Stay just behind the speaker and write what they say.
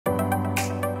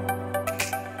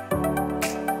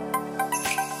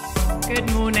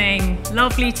Good morning.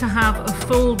 Lovely to have a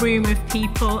full room of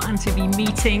people and to be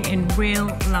meeting in real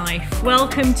life.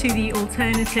 Welcome to the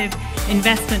Alternative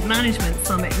Investment Management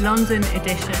Summit London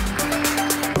edition.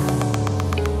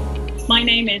 My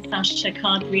name is Sasha,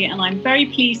 Qadri, and I'm very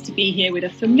pleased to be here with a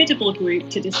formidable group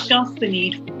to discuss the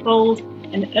need for bold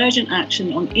and urgent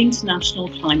action on international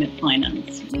climate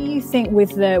finance. Do you think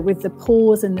with the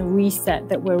pause and the reset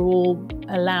that we're all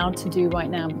allowed to do right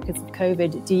now because of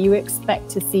COVID, do you expect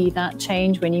to see that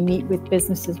change when you meet with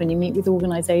businesses, when you meet with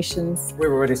organisations?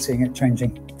 We're already seeing it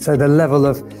changing. So the level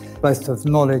of both of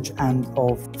knowledge and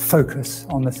of focus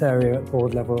on this area at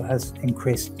board level has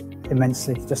increased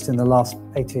immensely just in the last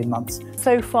 18 months.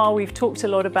 So far we've talked a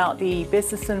lot about the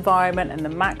business environment and the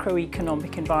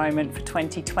macroeconomic environment for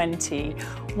 2020.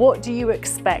 What do you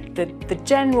expect the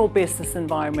general business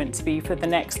environment to be for the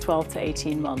next 12 to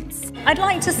 18 months? I'd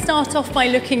like to start off by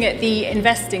looking at the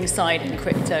investing side in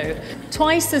crypto.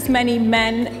 Twice as many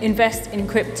men invest in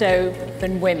crypto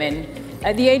than women.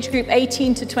 At the age group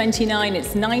 18 to 29,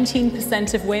 it's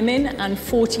 19% of women and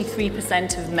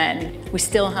 43% of men. We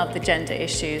still have the gender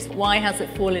issues. Why has it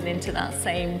fallen into that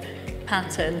same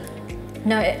pattern?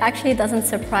 No, it actually doesn't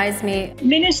surprise me.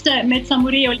 Minister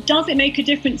Metsamurio, does it make a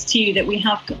difference to you that we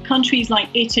have countries like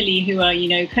Italy who are,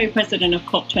 co-president of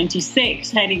COP26,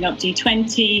 heading up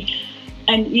G20,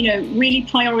 and, really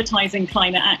prioritising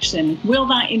climate action? Will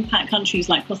that impact countries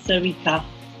like Costa Rica?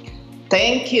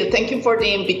 Thank you. Thank you for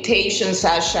the invitation,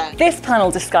 Sasha. This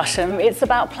panel discussion, it's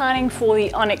about planning for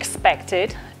the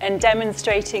unexpected and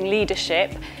demonstrating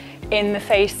leadership in the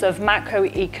face of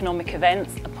macroeconomic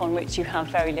events upon which you have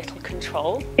very little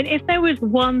control. And if there was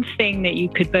one thing that you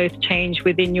could both change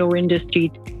within your industry,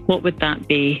 what would that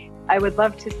be? I would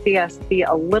love to see us be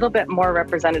a little bit more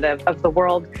representative of the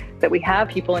world that we have.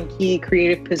 People in key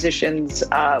creative positions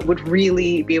would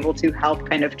really be able to help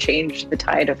kind of change the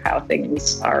tide of how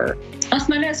things are.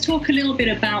 Asma, let's talk a little bit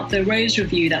about the Rose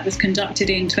Review that was conducted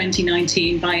in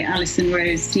 2019 by Alison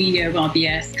Rose, CEO of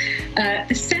RBS.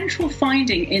 The central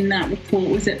finding in that report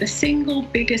was that the single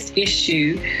biggest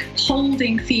issue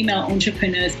holding female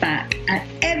entrepreneurs back at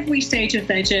every stage of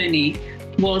their journey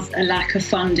was a lack of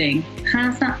funding.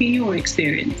 Has that been your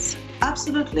experience?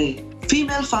 Absolutely.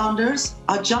 Female founders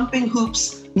are jumping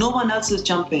hoops no one else is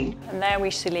jumping. And there we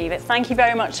should leave it. Thank you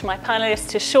very much to my panellists,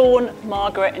 to Sean,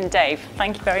 Margaret and Dave.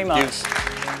 Thank you very much.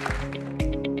 Yes.